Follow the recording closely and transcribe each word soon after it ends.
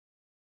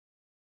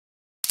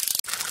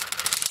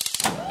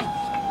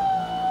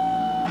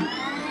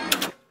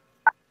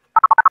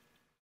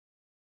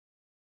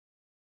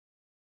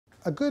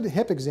A good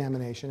hip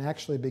examination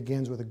actually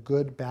begins with a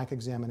good back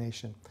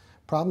examination.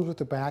 Problems with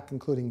the back,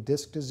 including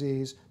disc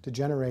disease,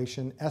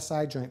 degeneration,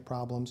 SI joint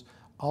problems,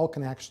 all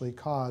can actually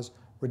cause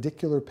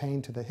radicular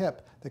pain to the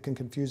hip that can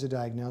confuse the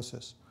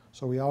diagnosis.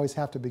 So we always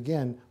have to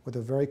begin with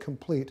a very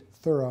complete,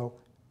 thorough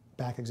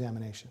back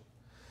examination.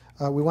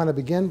 We want to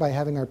begin by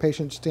having our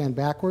patient stand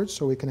backwards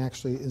so we can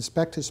actually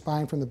inspect his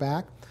spine from the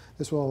back.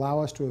 This will allow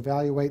us to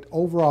evaluate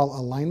overall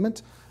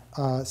alignment,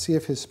 see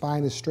if his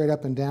spine is straight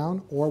up and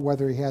down or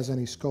whether he has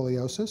any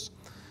scoliosis.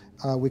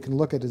 We can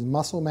look at his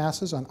muscle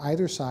masses on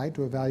either side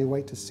to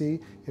evaluate to see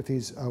if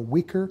he's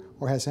weaker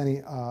or has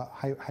any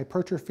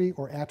hypertrophy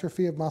or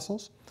atrophy of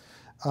muscles.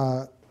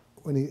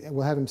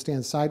 We'll have him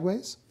stand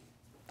sideways.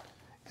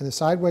 In the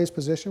sideways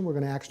position, we're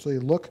going to actually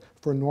look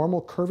for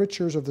normal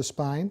curvatures of the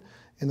spine.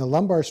 In the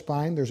lumbar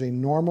spine, there's a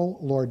normal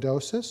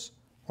lordosis,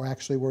 or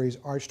actually where he's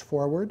arched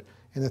forward.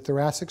 In the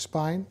thoracic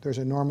spine, there's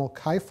a normal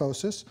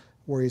kyphosis,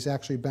 where he's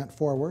actually bent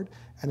forward.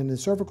 And in the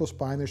cervical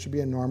spine, there should be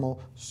a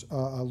normal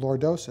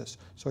lordosis.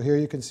 So here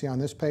you can see on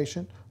this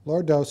patient,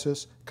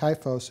 lordosis,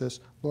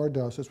 kyphosis,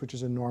 lordosis, which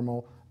is a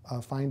normal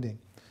finding.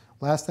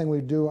 Last thing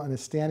we do on a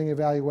standing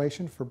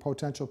evaluation for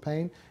potential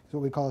pain is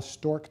what we call a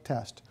stork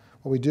test.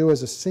 What we do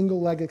is a single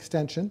leg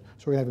extension.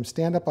 So we have him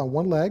stand up on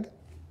one leg.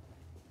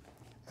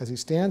 As he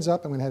stands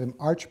up, I'm going to have him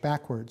arch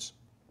backwards.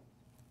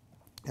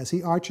 As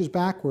he arches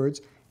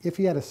backwards, if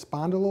he had a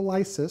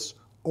spondylolysis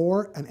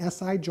or an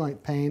SI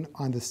joint pain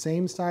on the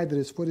same side that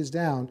his foot is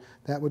down,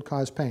 that would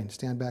cause pain.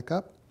 Stand back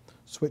up,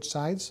 switch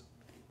sides,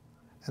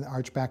 and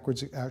arch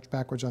backwards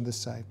on this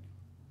side.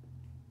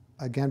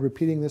 Again,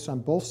 repeating this on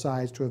both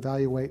sides to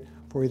evaluate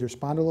for either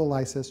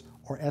spondylolysis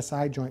or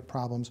SI joint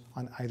problems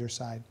on either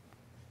side.